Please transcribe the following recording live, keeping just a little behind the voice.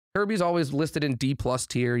Kirby's always listed in D+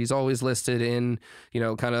 tier. He's always listed in,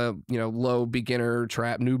 kind of, low beginner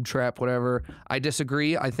trap, noob trap, whatever. I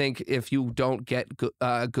disagree. I think if you don't get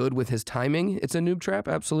good with his timing, it's a noob trap.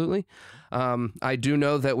 Absolutely. I do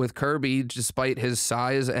know that with Kirby, despite his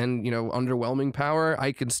size and, underwhelming power,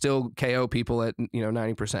 I can still KO people at,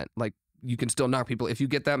 90%. Like, you can still knock people. If you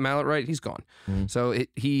get that mallet right, he's gone. So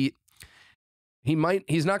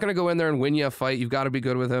he's not going to go in there and win you a fight. You've got to be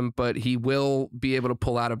good with him, but he will be able to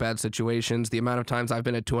pull out of bad situations. The amount of times I've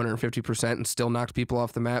been at 250% and still knocked people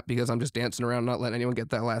off the map because I'm just dancing around, not letting anyone get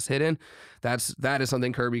that last hit in. That is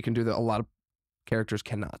something Kirby can do that a lot of characters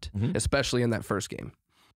cannot, especially in that first game.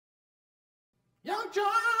 Young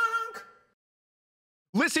Junk!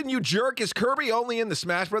 Listen, you jerk, is Kirby only in the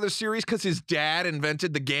Smash Brothers series because his dad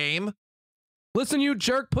invented the game? Listen, you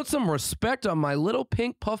jerk, put some respect on my little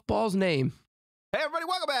pink Puffball's name. Hey everybody,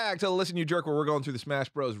 welcome back to the Listen You Jerk, where we're going through the Smash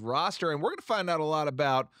Bros. Roster, and we're going to find out a lot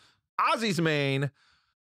about Ozzy's main,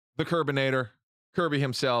 the Kirbinator, Kirby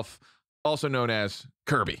himself, also known as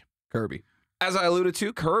Kirby. As I alluded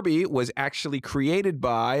to, Kirby was actually created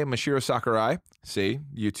by Masahiro Sakurai. See,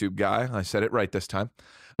 YouTube guy, I said it right this time.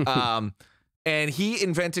 And he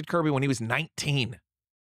invented Kirby when he was 19.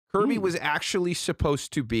 Kirby was actually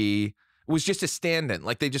supposed to be... was just a stand-in.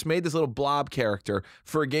 Like, they just made this little blob character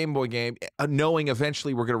for a Game Boy game, knowing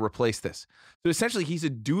eventually we're going to replace this. So essentially, he's a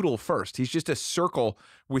doodle first. He's just a circle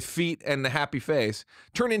with feet and a happy face,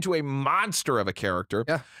 turned into a monster of a character.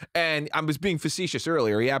 Yeah. And I was being facetious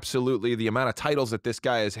earlier. He absolutely, the amount of titles that this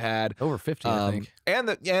guy has had. Over 50, I think.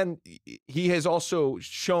 And he has also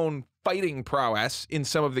shown fighting prowess in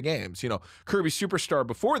some of the games. Kirby Superstar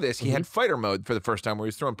before this, he had fighter mode for the first time where he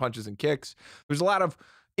was throwing punches and kicks. There's a lot of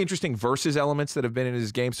interesting versus elements that have been in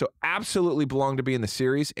his game, so absolutely belong to be in the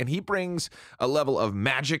series, and he brings a level of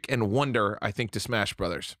magic and wonder, I think, to Smash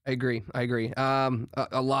Brothers. I agree.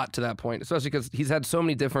 A lot to that point, especially because he's had so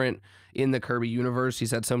many different, in the Kirby universe,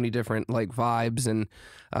 he's had so many different, like, vibes and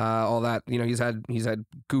all that. He's had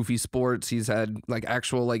goofy sports, he's had, like,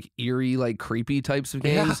 actual, like, eerie, like, creepy types of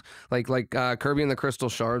games. Like Kirby and the Crystal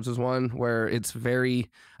Shards is one where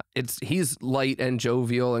he's light and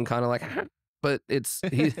jovial and kind of like... But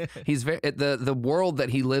he's very, the world that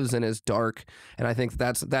he lives in is dark, and I think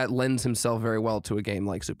that lends himself very well to a game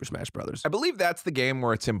like Super Smash Brothers. I believe that's the game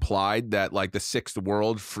where it's implied that, like, the sixth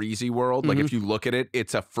world, Freezy world, like, if you look at it,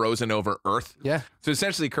 it's a frozen over Earth. Yeah. So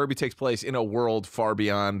essentially, Kirby takes place in a world far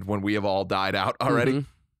beyond when we have all died out already.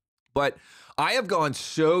 But I have gone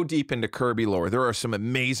so deep into Kirby lore. There are some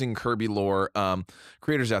amazing Kirby lore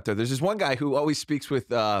creators out there. There's this one guy who always speaks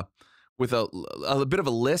with a bit of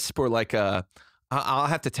a lisp, or like I'll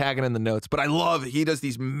have to tag it in the notes, but I love he does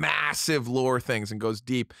these massive lore things and goes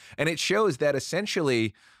deep, and it shows that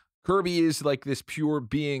essentially Kirby is like this pure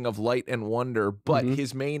being of light and wonder, but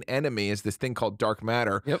his main enemy is this thing called dark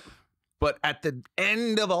matter. Yep. But at the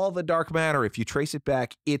end of all the dark matter, if you trace it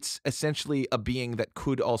back, it's essentially a being that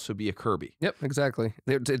could also be a Kirby. Yep, exactly.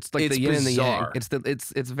 It's like the yin and the yang.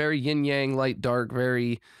 It's very yin yang, light dark,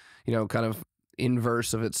 very kind of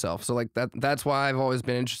inverse of itself. So like that's why I've always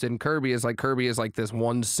been interested in Kirby, is like Kirby is like this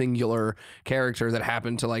one singular character that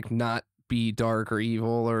happened to like not be dark or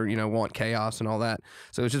evil or want chaos and all that.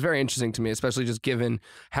 So it's just very interesting to me, especially just given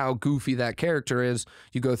how goofy that character is.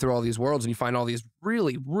 You go through all these worlds and you find all these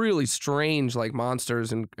really, really strange like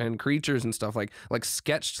monsters and creatures and stuff like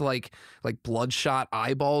sketched like bloodshot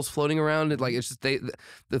eyeballs floating around. Like it's just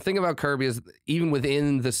the thing about Kirby is even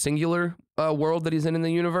within the singular world that he's in the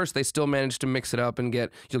universe, they still manage to mix it up and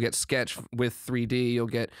you'll get sketch with 3D, you'll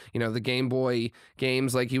get the Game Boy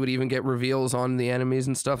games, like you would even get reveals on the enemies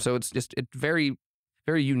and stuff. So it's very,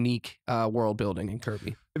 very unique world building in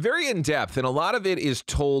Kirby. Very in depth, and a lot of it is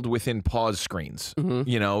told within pause screens.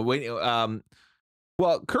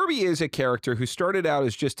 Well, Kirby is a character who started out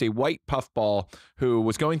as just a white puffball who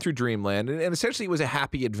was going through Dreamland, and essentially it was a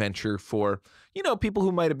happy adventure for, people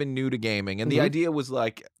who might have been new to gaming. And the idea was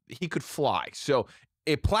like he could fly. So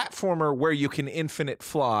a platformer where you can infinite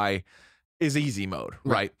fly is easy mode,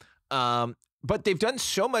 right? But they've done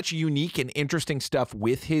so much unique and interesting stuff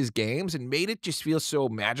with his games and made it just feel so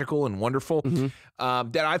magical and wonderful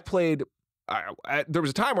that I've played. There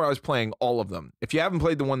was a time where I was playing all of them. If you haven't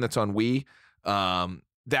played the one that's on Wii,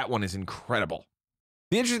 that one is incredible.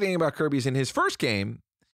 The interesting thing about Kirby is in his first game,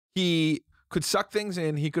 he could suck things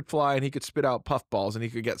in, he could fly, and he could spit out puffballs, and he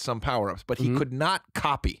could get some power-ups, but he could not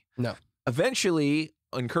copy. No. Eventually,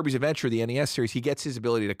 in Kirby's Adventure, the NES series, he gets his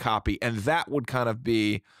ability to copy, and that would kind of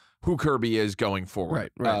be who Kirby is going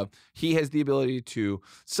forward. Right. He has the ability to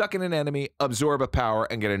suck in an enemy, absorb a power,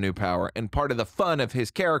 and get a new power. And part of the fun of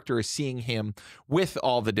his character is seeing him with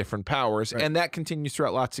all the different powers. Right. And that continues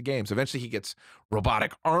throughout lots of games. Eventually he gets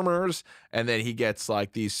robotic armors, and then he gets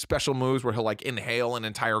like these special moves where he'll like inhale an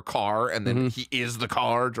entire car, and then he is the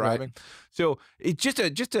car driving. Right. So it's just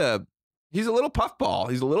a he's a little puffball.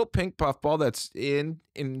 He's a little pink puffball that's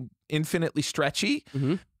infinitely stretchy,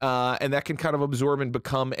 and that can kind of absorb and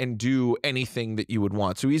become and do anything that you would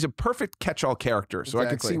want. So he's a perfect catch-all character. So I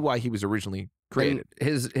can see why he was originally created. And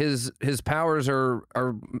his powers are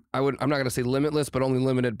I'm not going to say limitless, but only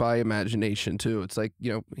limited by imagination too. It's like,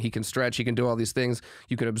 you know, he can stretch, he can do all these things.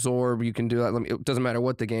 You can absorb, you can do that. It doesn't matter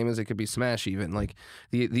what the game is. It could be Smash even. Like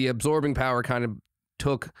the absorbing power kind of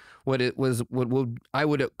took what I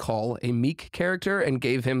would call a meek character and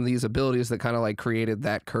gave him these abilities that kind of like created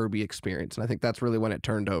that Kirby experience. And I think that's really when it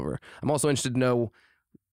turned over. I'm also interested to know,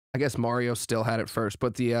 I guess Mario still had it first,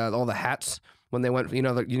 but all the hats, when they went, you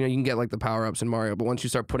can get like the power-ups in Mario, but once you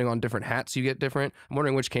start putting on different hats, you get different. I'm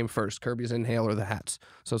wondering which came first, Kirby's Inhale or the hats.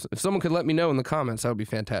 So if someone could let me know in the comments, that would be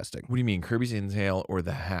fantastic. What do you mean, Kirby's Inhale or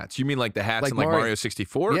the hats? You mean like the hats in like Mario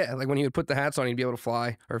 64? Yeah, like when you would put the hats on, you'd be able to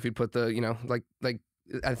fly, or if you'd put the,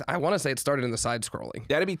 I want to say it started in the side scrolling.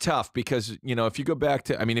 That'd be tough because, if you go back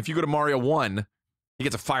to, if you go to Mario 1, he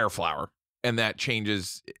gets a fire flower, and that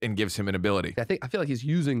changes and gives him an ability. I feel like he's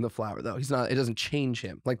using the flower though. He's not. It doesn't change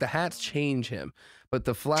him. Like the hats change him, but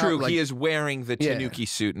the flower. True, he is wearing the Tanuki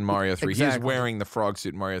suit in Mario 3. Exactly. He is wearing the frog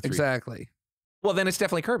suit in Mario 3. Exactly. Well, then it's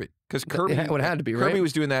definitely Kirby, because Kirby it had to be, right? Kirby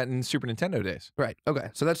was doing that in Super Nintendo days. Right. Okay.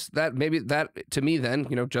 So maybe that to me then,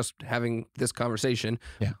 just having this conversation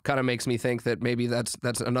kind of makes me think that maybe that's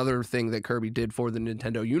another thing that Kirby did for the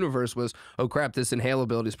Nintendo universe was, oh crap, this inhale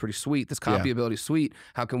ability is pretty sweet. This copy ability is sweet.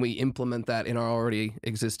 How can we implement that in our already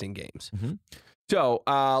existing games? So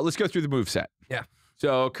let's go through the moveset. Yeah.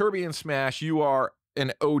 So Kirby and Smash, you are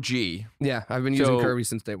an OG. Yeah, I've been using Kirby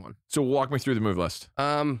since day one. So walk me through the move list.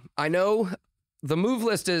 I know the move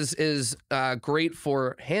list is great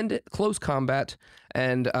for close combat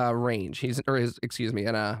and range.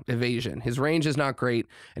 And evasion. His range is not great,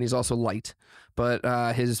 and he's also light.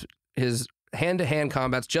 But his hand-to-hand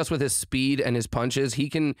combats, just with his speed and his punches, he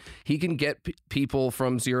can get people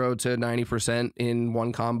from 0 to 90% in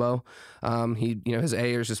one combo. His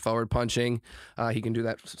A is just forward punching. He can do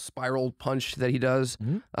that spiral punch that he does.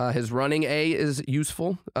 His running A is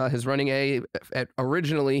useful. His running A,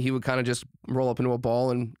 originally he would kind of just roll up into a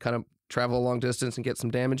ball and kind of travel a long distance and get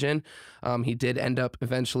some damage in. He did end up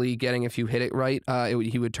eventually getting, if you hit it right,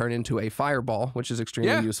 he would turn into a fireball, which is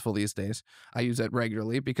extremely useful these days. I use that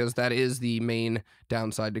regularly because that is the main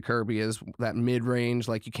downside to Kirby, is that mid-range,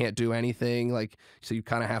 like you can't do anything, like, so you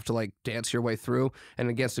kind of have to like dance your way through, and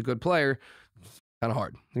against a good player, kind of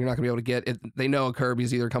hard. You're not gonna be able to get it. They know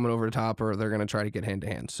Kirby's either coming over the top or they're gonna try to get hand to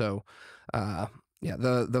hand. So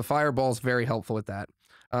the fireball's very helpful with that.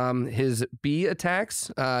 His B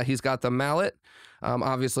attacks, he's got the mallet.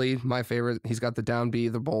 Obviously my favorite, he's got the down B,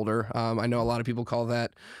 the boulder. I know a lot of people call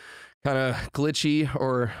that kind of glitchy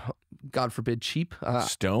or, God forbid, cheap.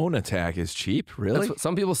 Stone attack is cheap, really?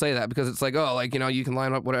 Some people say that because it's like, oh, like, you can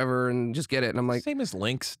line up whatever and just get it. And I'm like, same as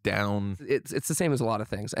Link's down. It's the same as a lot of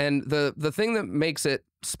things. And the thing that makes it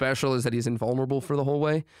special is that he's invulnerable for the whole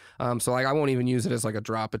way. So like I won't even use it as like a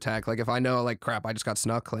drop attack. Like if I know like crap, I just got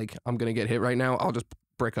snuck, like I'm gonna get hit right now, I'll just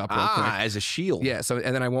brick up real quick. As a shield. Yeah, so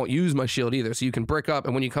and then I won't use my shield either. So you can brick up,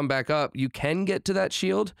 and when you come back up, you can get to that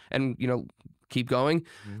shield and keep going.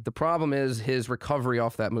 The problem is his recovery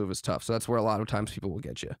off that move is tough. So that's where a lot of times people will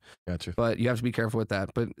get you. Gotcha. But you have to be careful with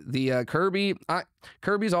that. But the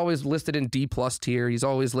Kirby's always listed in D+ tier. He's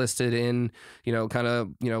always listed in,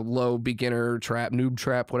 low beginner trap, noob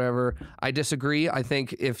trap, whatever. I disagree. I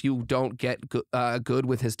think if you don't get good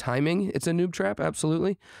with his timing, it's a noob trap.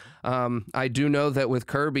 Absolutely. I do know that with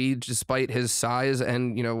Kirby, despite his size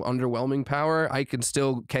and, underwhelming power, I can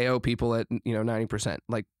still KO people at, 90%.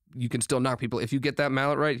 Like, you can still knock people. If you get that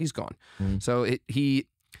mallet right, he's gone. So he's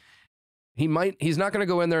not going to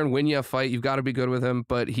go in there and win you a fight. You've got to be good with him,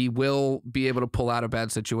 but he will be able to pull out of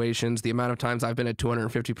bad situations. The amount of times I've been at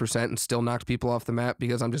 250% and still knocked people off the map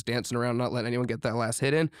because I'm just dancing around, not letting anyone get that last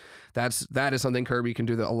hit in. That is something Kirby can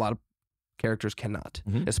do that a lot of characters cannot,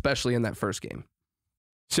 especially in that first game.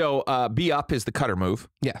 So B up is the cutter move.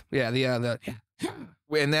 Yeah.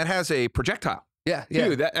 And that has a projectile. Yeah.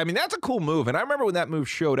 Dude, that's a cool move. And I remember when that move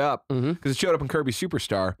showed up, because it showed up in Kirby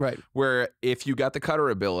Superstar, right? Where if you got the cutter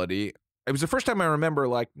ability, it was the first time I remember,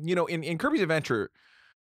 like, in Kirby's Adventure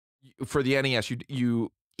for the NES,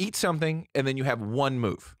 you eat something and then you have one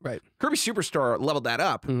move. Right. Kirby Superstar leveled that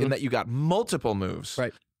up in that you got multiple moves.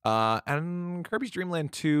 Right. And Kirby's Dream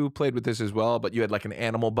Land 2 played with this as well, but you had like an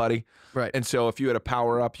animal buddy. Right. And so if you had a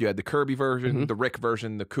power up, you had the Kirby version, the Rick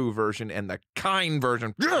version, the Koo version, and the Kine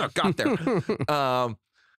version. Got there.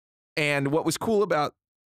 And what was cool about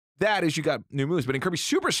that is you got new moves. But in Kirby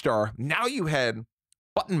Superstar, now you had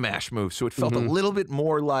button mash moves, so it felt a little bit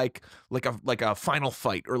more like a Final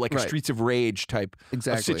Fight or like a Streets of Rage type of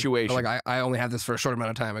situation. Or like I only have this for a short amount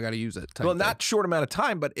of time. I got to use it. Well, not short amount of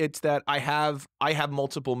time, but it's that I have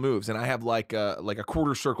multiple moves, and I have like a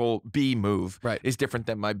quarter circle B move. Right. Is different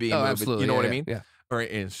than my B move. Absolutely. You know what I mean? Yeah. Or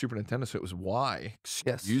in Super Nintendo, so it was Y.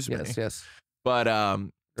 Excuse me. Yes. But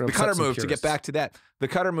the cutter move, to get back to that, the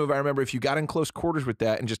cutter move, I remember if you got in close quarters with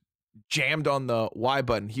that and just jammed on the Y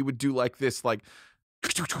button, he would do like this, like.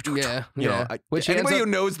 Yeah, you know, which anybody who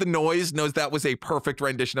knows the noise knows that was a perfect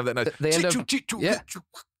rendition of that noise. They end up,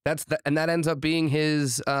 and that ends up being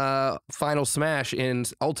his final smash in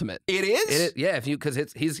Ultimate. It is? Yeah, because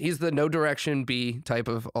he's the no direction B type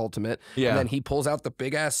of Ultimate. Yeah. And then he pulls out the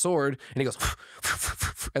big ass sword and he goes,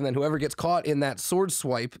 and then whoever gets caught in that sword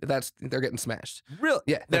swipe, they're getting smashed. Really?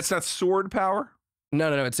 Yeah. That's not sword power?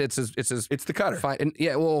 No. It's the cutter. And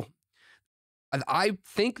yeah, well, I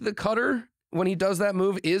think the cutter, when he does that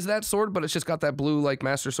move, is that sword, but it's just got that blue like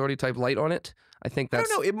Master Swordy type light on it. I think that's.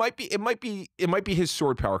 I don't know. It might be his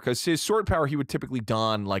sword power, because his sword power he would typically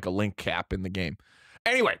don like a link cap in the game.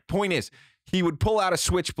 Anyway, point is he would pull out a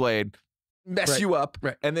switchblade, mess you up,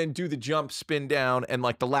 and then do the jump, spin down, and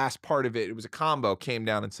like the last part of it was a combo, came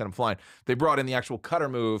down and sent him flying. They brought in the actual cutter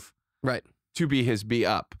move, to be his B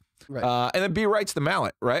up. Right. And then B writes the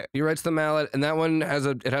mallet, right? B writes the mallet, and that one has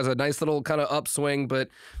a nice little kind of upswing, but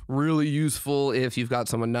really useful if you've got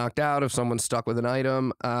someone knocked out, if someone's stuck with an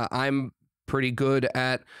item. I'm pretty good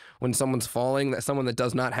at when someone's falling, someone that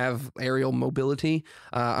does not have aerial mobility.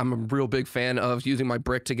 I'm a real big fan of using my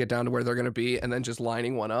brick to get down to where they're going to be, and then just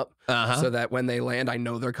lining one up so that when they land, I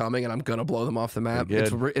know they're coming, and I'm going to blow them off the map.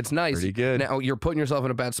 It's nice. Pretty good. Now, you're putting yourself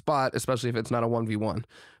in a bad spot, especially if it's not a 1v1,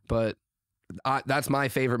 but that's my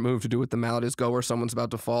favorite move to do with the mallet, is go where someone's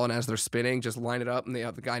about to fall, and as they're spinning, just line it up, and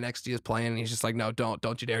the guy next to you is playing, and he's just like, no,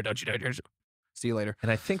 don't you dare. See you later.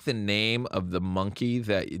 And I think the name of the monkey,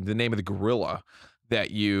 the name of the gorilla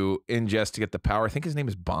that you ingest to get the power, I think his name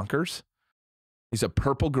is Bonkers. He's a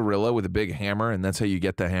purple gorilla with a big hammer, and that's how you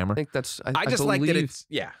get the hammer. I think that's. I just like that it's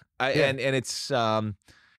and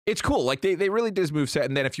it's cool. Like they really did his moveset,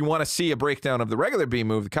 and then if you want to see a breakdown of the regular B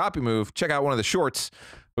move, the copy move, check out one of the shorts,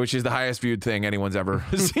 which is the highest viewed thing anyone's ever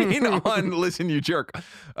seen on Listen You Jerk,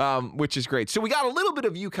 which is great. So we got a little bit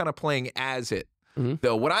of you kind of playing as it,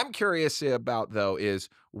 though. What I'm curious about, though, is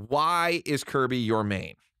why is Kirby your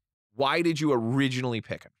main? Why did you originally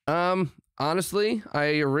pick him? Honestly,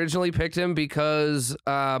 I originally picked him because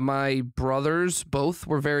my brothers both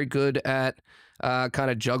were very good at kind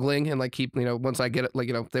of juggling and like once I get it, like,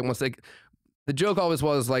 the joke always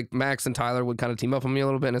was like Max and Tyler would kind of team up on me a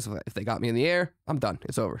little bit, and if they got me in the air, I'm done.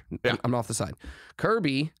 It's over. Yeah. I'm off the side.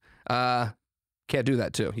 Kirby can't do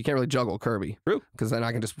that too. You can't really juggle Kirby. True. Because then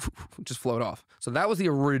I can just float off. So that was the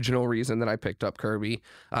original reason that I picked up Kirby.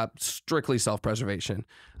 Strictly self-preservation.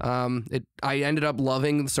 I ended up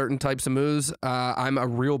loving certain types of moves. I'm a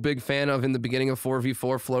real big fan of, in the beginning of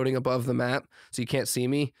 4v4, floating above the map so you can't see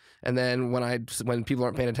me. And then when people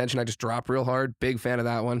aren't paying attention, I just drop real hard. Big fan of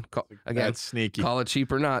that one. Again, that's sneaky. Call it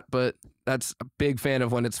cheap or not, but that's a big fan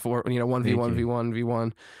of when it's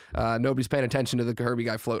 1v1, v1. Nobody's paying attention to the Kirby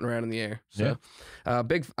guy floating around in the air. So, I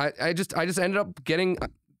just ended up getting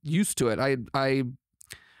used to it. I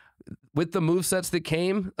with the movesets that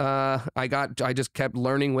came, I just kept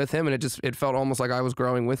learning with him, and it felt almost like I was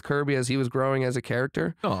growing with Kirby as he was growing as a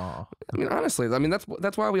character. Aww. I mean, honestly,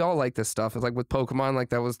 that's why we all like this stuff. It's like with Pokemon, like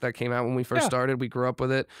that came out when we first started. We grew up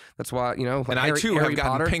with it. That's why, like and I too have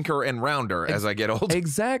gotten pinker and rounder as I get older.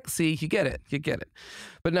 Exactly. See, you get it.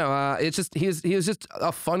 But no, it's just he was just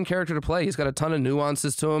a fun character to play. He's got a ton of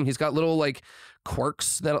nuances to him. He's got little like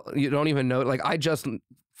quirks that you don't even know. Like I just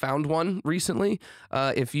found one recently.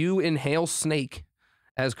 If you inhale Snake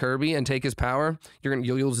as Kirby and take his power,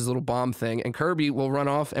 you'll use his little bomb thing, and Kirby will run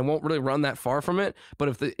off and won't really run that far from it.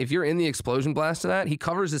 But if you're in the explosion blast of that, he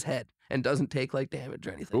covers his head and doesn't take like damage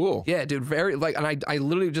or anything. Cool. Yeah, dude, very like, and I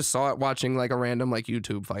literally just saw it watching like a random like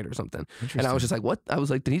YouTube fight or something, and I was just like, what? I was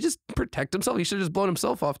like, did he just protect himself? He should have just blown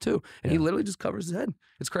himself off too. And he literally just covers his head.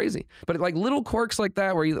 It's crazy. But like little quirks like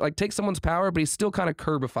that where he like takes someone's power, but he still kind of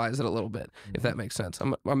Kirbifies it a little bit, if that makes sense.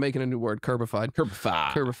 I'm making a new word, Kirbified.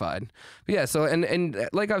 But yeah. So and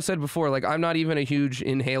like I've said before, like I'm not even a huge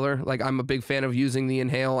inhaler. Like I'm a big fan of using the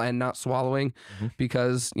inhale and not swallowing,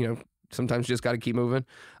 because sometimes you just got to keep moving.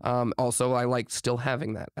 Also, I like still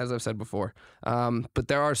having that, as I've said before. But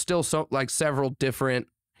there are still several different.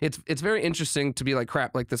 It's very interesting to be like,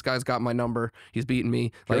 crap, like this guy's got my number. He's beating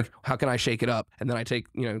me. Sure. Like, how can I shake it up? And then I take,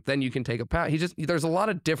 then you can take a pat. There's a lot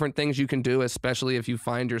of different things you can do, especially if you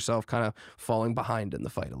find yourself kind of falling behind in the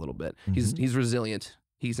fight a little bit. He's resilient.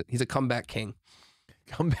 He's a comeback king.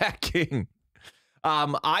 Comeback king.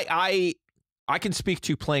 I can speak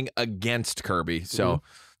to playing against Kirby. So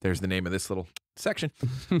there's the name of this little section.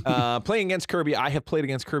 Playing against Kirby. I have played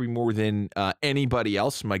against Kirby more than anybody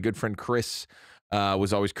else. My good friend Chris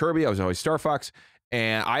was always Kirby. I was always Star Fox.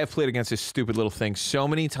 And I have played against this stupid little thing so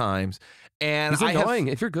many times. And he's annoying.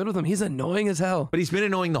 If you're good with him, he's annoying as hell. But he's been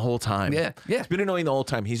annoying the whole time. Yeah. He's been annoying the whole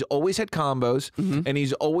time. He's always had combos, and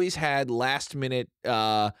he's always had last-minute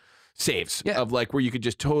saves of like where you could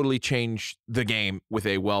just totally change the game with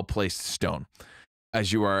a well-placed stone.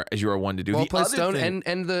 As you are one to do. Well, plus stone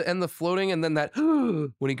and the floating, and then that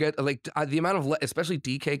when you get like the amount of especially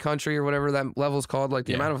DK country or whatever that level's called, like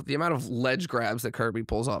the amount of ledge grabs that Kirby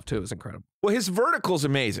pulls off too is incredible. Well, his vertical's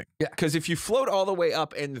amazing. Yeah, because if you float all the way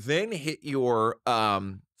up and then hit your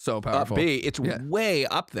so powerful up B, it's way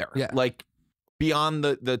up there. Yeah, like beyond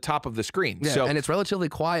the top of the screen. Yeah, so, and it's relatively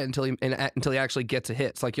quiet until he actually gets a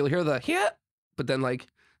hit. It's like you'll hear the hit, but then like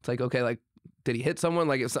it's like okay, like. Did he hit someone?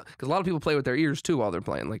 Like, it's because a lot of people play with their ears too while they're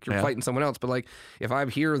playing. Like you're fighting someone else, but like if I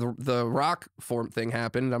hear the rock form thing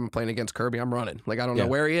happen, I'm playing against Kirby. I'm running. Like I don't know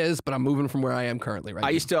where he is, but I'm moving from where I am currently. Right.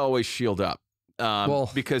 I used to always shield up,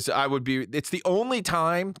 because I would be. It's the only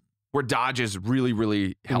time where dodges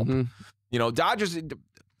really help. Dodges.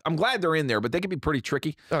 I'm glad they're in there, but they can be pretty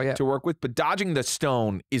tricky to work with. But dodging the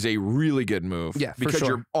stone is a really good move. Yeah, because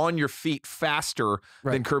you're on your feet faster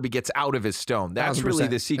than Kirby gets out of his stone. That's 100%. Really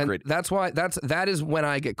the secret. And that's why that is when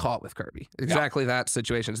I get caught with Kirby. Exactly that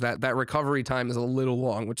situation. That recovery time is a little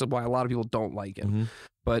long, which is why a lot of people don't like it.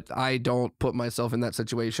 But I don't put myself in that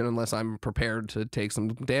situation unless I'm prepared to take some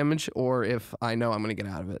damage or if I know I'm going to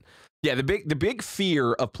get out of it. Yeah, the big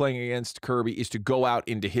fear of playing against Kirby is to go out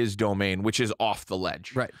into his domain, which is off the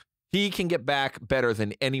ledge. Right. He can get back better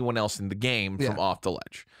than anyone else in the game from off the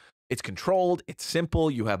ledge. It's controlled. It's simple.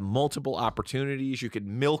 You have multiple opportunities. You could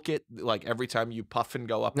milk it like every time you puff and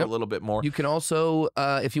go up a little bit more. You can also,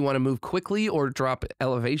 if you want to move quickly or drop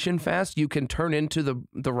elevation fast, you can turn into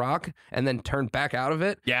the rock and then turn back out of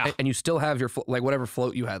it. Yeah. And you still have your like whatever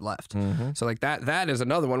float you had left. So like that is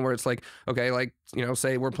another one where it's like, okay, like,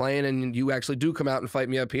 say we're playing and you actually do come out and fight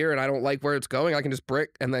me up here and I don't like where it's going. I can just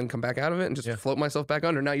brick and then come back out of it and just float myself back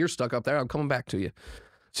under. Now you're stuck up there. I'm coming back to you.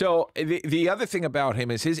 So the other thing about him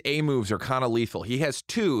is his A moves are kind of lethal. He has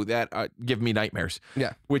two that give me nightmares.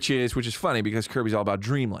 Yeah, which is funny because Kirby's all about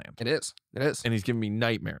Dreamland. It is, and he's giving me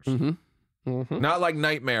nightmares. Not like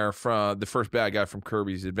Nightmare from the first bad guy from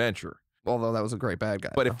Kirby's Adventure. Although that was a great bad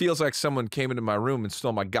guy. But it feels like someone came into my room and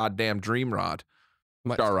stole my goddamn Dream Rod,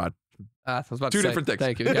 Star Rod. I was about two to say, different things.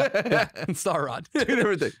 Thank you. Yeah. Star Rod. Two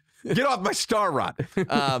different things. Get off my Star Rod.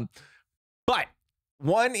 But.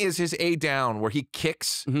 One is his A down where he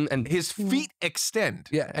kicks and his feet extend.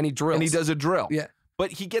 Yeah, and he drills. And he does a drill. Yeah.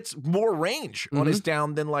 But he gets more range on his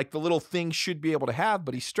down than like the little thing should be able to have,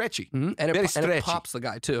 but he's stretchy. And it pops the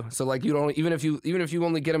guy too. So like you don't even if you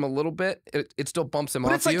only get him a little bit, it still bumps him off.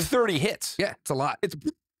 But it's like 30 hits. Yeah, it's a lot. It's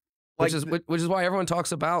which is why everyone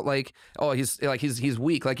talks about like, oh, he's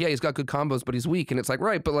weak. Like, yeah, he's got good combos, but he's weak. And it's like,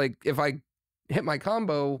 right, but like if I hit my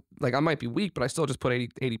combo, like I might be weak, but I still just put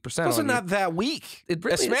 80%. Also not that weak.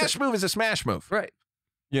 Really a smash move is a smash move. Right.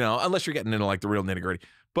 Unless you're getting into like the real nitty gritty.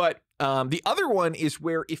 But the other one is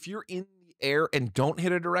where if you're in the air and don't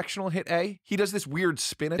hit a directional hit A, he does this weird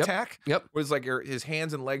spin attack. Yep. Where it's like his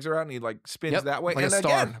hands and legs are out and he like spins that way. Like and a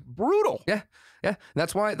star. Again, brutal. Yeah. Yeah.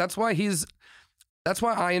 That's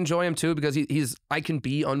why I enjoy him too, because I can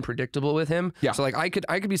be unpredictable with him. Yeah. So like I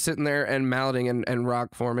could be sitting there and mouthing and rock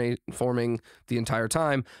forming the entire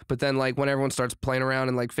time, but then like when everyone starts playing around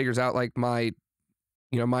and like figures out like my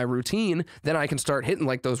routine, then I can start hitting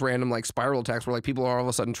like those random like spiral attacks where like people are all of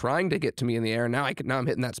a sudden trying to get to me in the air. And now I'm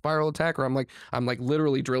hitting that spiral attack, or I'm like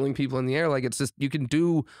literally drilling people in the air. Like it's just, you can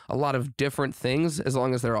do a lot of different things as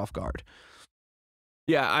long as they're off guard.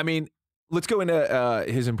 Yeah, I mean, let's go into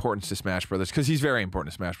his importance to Smash Brothers, because he's very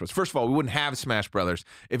important to Smash Brothers. First of all, we wouldn't have Smash Brothers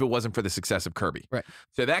if it wasn't for the success of Kirby. Right.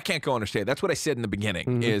 So that can't go understated. That's what I said in the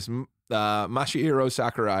beginning, is Masahiro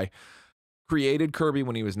Sakurai created Kirby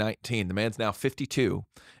when he was 19. The man's now 52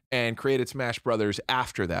 and created Smash Brothers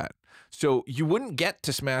after that. So you wouldn't get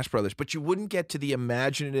to Smash Brothers, but you wouldn't get to the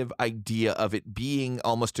imaginative idea of it being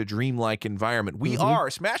almost a dreamlike environment.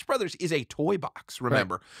 Smash Brothers is a toy box,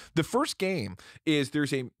 remember. Right. The first game is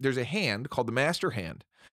there's a hand called the Master Hand,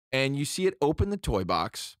 and you see it open the toy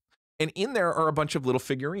box, and in there are a bunch of little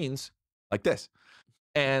figurines like this.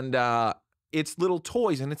 And it's little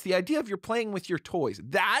toys, and it's the idea of you're playing with your toys.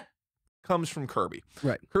 That comes from Kirby.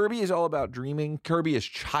 Right. Kirby is all about dreaming. Kirby is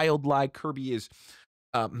childlike. Kirby is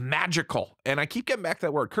magical. And I keep getting back to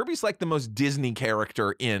that word. Kirby's like the most Disney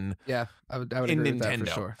character in I would in agree Nintendo.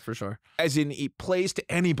 with that for sure. As in, he plays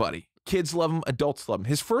to anybody. Kids love him. Adults love him.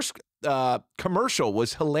 His first commercial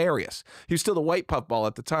was hilarious. He was still the white Puffball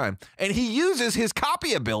at the time. And he uses his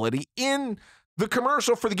copy ability in the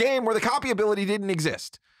commercial for the game where the copy ability didn't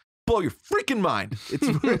exist. Blow your freaking mind.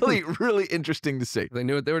 It's really, really interesting to see. They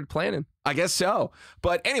knew what they were planning. I guess so.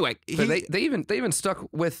 But anyway, they even stuck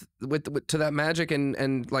with to that magic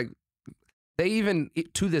and like they even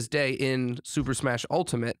to this day in Super Smash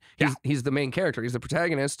Ultimate, he's the main character. He's the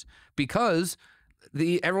protagonist because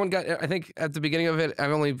everyone got, I think at the beginning of it,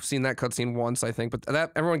 I've only seen that cutscene once, I think, but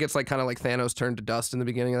that everyone gets like kind of like Thanos turned to dust in the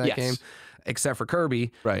beginning of that game, except for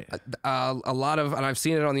Kirby. Right. A lot of, and I've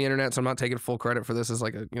seen it on the internet, so I'm not taking full credit for this as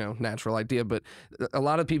like a natural idea, but a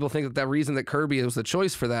lot of people think that reason that Kirby was the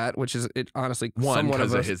choice for that, which is it honestly one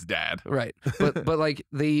because of his dad, right? But like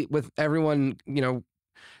with everyone,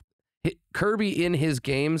 Kirby in his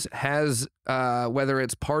games has whether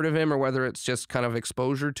it's part of him or whether it's just kind of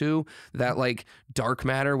exposure to that like dark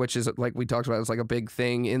matter, which is like we talked about, it's like a big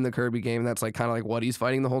thing in the Kirby game. That's like kind of like what he's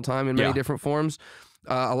fighting the whole time in many different forms.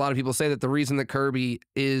 A lot of people say that the reason that Kirby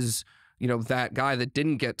is that guy that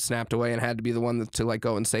didn't get snapped away and had to be the one to like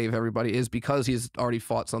go and save everybody is because he's already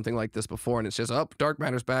fought something like this before, and it's just dark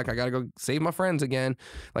matter's back. I gotta go save my friends again.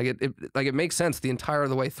 Like it makes sense the entire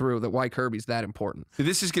the way through that why Kirby's that important.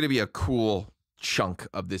 This is gonna be a cool chunk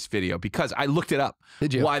of this video because I looked it up.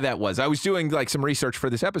 Did you? Why that was. I was doing like some research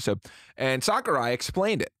for this episode, and Sakurai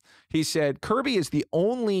explained it. He said Kirby is the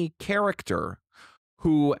only character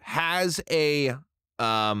who has a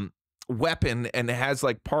weapon and has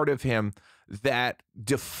like part of him that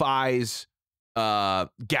defies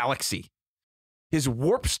galaxy. His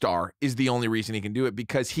warp star is the only reason he can do it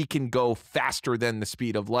because he can go faster than the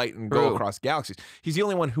speed of light and go across galaxies. He's the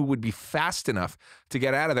only one who would be fast enough to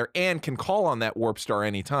get out of there and can call on that warp star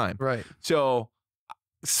anytime. Right. So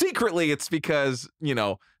secretly it's because,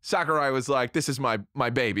 Sakurai was like, this is my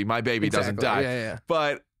baby. My baby doesn't die. Yeah.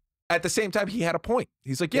 But at the same time, he had a point.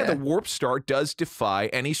 He's like, the warp star does defy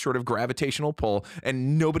any sort of gravitational pull,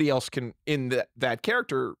 and nobody else can in that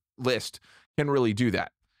character list can really do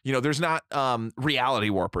that. There's not reality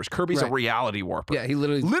warpers. Kirby's a reality warper. Yeah, he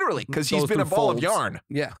literally because he's been a ball of yarn.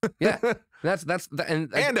 Yeah. That's and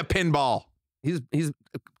a pinball. He's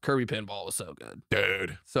Kirby pinball was so good,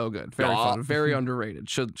 dude. So good, very fun, very underrated.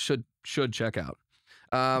 Should check out.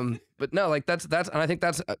 But no, like that's, and I think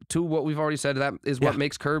that's to what we've already said. That is what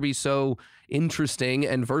makes Kirby so interesting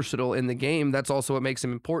and versatile in the game. That's also what makes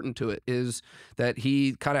him important to it, is that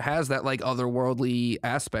he kind of has that like otherworldly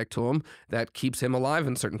aspect to him that keeps him alive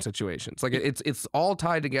in certain situations. Like it's all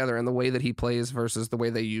tied together in the way that he plays versus the way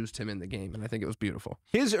they used him in the game. And I think it was beautiful.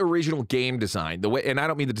 His original game design, the way, and I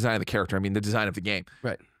don't mean the design of the character, I mean the design of the game,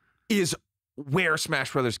 right, is where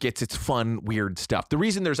Smash Brothers gets its fun, weird stuff. The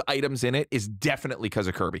reason there's items in it is definitely because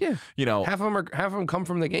of Kirby. Yeah, half of them come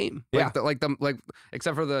from the game. Like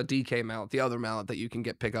except for the DK mallet, the other mallet that you can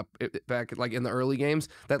get up back like in the early games.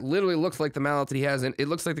 That literally looks like the mallet that he has in. It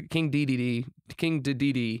looks like the King DDD.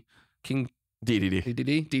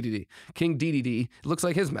 It looks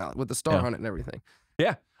like his mallet with the star on it and everything.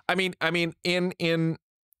 Yeah, I mean, in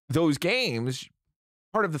those games,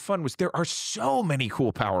 part of the fun was there are so many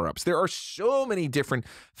cool power-ups. There are so many different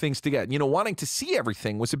things to get. Wanting to see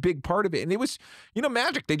everything was a big part of it. And it was,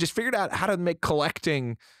 magic. They just figured out how to make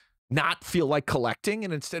collecting not feel like collecting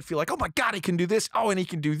and instead feel like, oh my God, he can do this. Oh, and he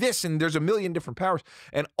can do this. And there's a million different powers.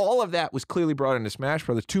 And all of that was clearly brought into Smash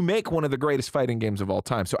Brothers to make one of the greatest fighting games of all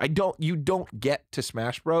time. So you don't get to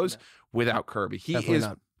Smash Bros without Kirby. He is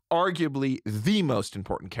arguably the most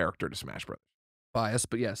important character to Smash Brothers. Bias,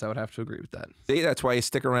 but yes, I would have to agree with that. See, that's why you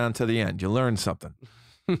stick around to the end. You learn something.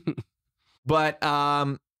 But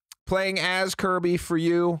playing as Kirby for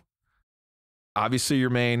you, obviously your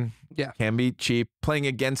main can be cheap. Playing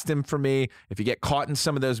against him for me, if you get caught in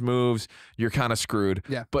some of those moves, you're kind of screwed.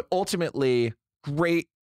 Yeah. But ultimately, great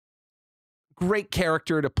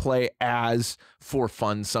character to play as for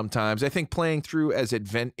fun sometimes. I think playing through as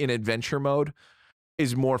in adventure mode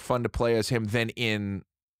is more fun to play as him than in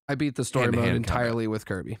I beat the story mode entirely with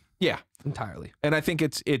Kirby. Yeah, entirely. And I think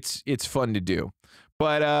it's fun to do.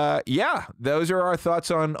 But yeah, those are our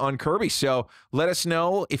thoughts on Kirby. So let us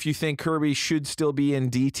know if you think Kirby should still be in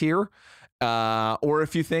D tier, or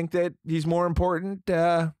if you think that he's more important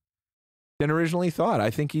than originally thought. I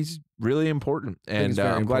think he's really important, and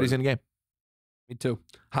I'm glad he's in the game. Me too.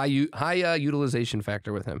 High utilization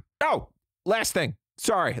factor with him. Oh, last thing.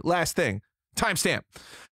 Sorry, last thing. Timestamp.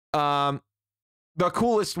 One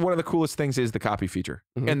of the coolest things is the copy feature,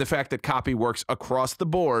 and the fact that copy works across the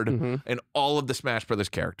board and all of the Smash Brothers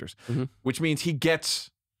characters, which means he gets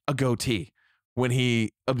a goatee when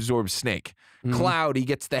he absorbs Snake. Cloud, he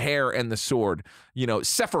gets the hair and the sword. You know,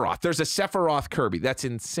 Sephiroth. There's a Sephiroth Kirby. That's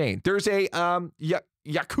insane. There's a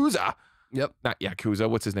Yakuza. Yep. Not Yakuza.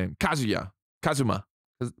 What's his name? Kazuma.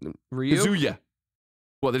 Ryu? Kazuya.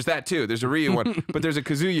 Well, there's that too. There's a Ryu one, but there's a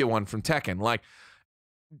Kazuya one from Tekken. Like,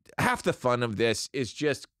 half the fun of this is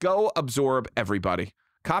just go absorb everybody,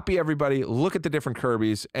 copy everybody, look at the different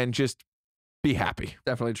Kirbys, and just be happy.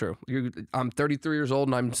 Definitely true. I'm 33 years old,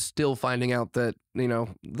 and I'm still finding out that, you know,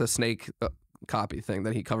 the Snake copy thing,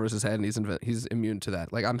 that he covers his head and he's immune to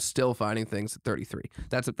that. Like, I'm still finding things at 33.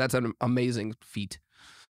 That's an amazing feat.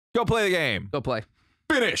 Go play the game. Go play.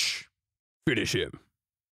 Finish him.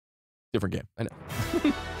 Different game. I know.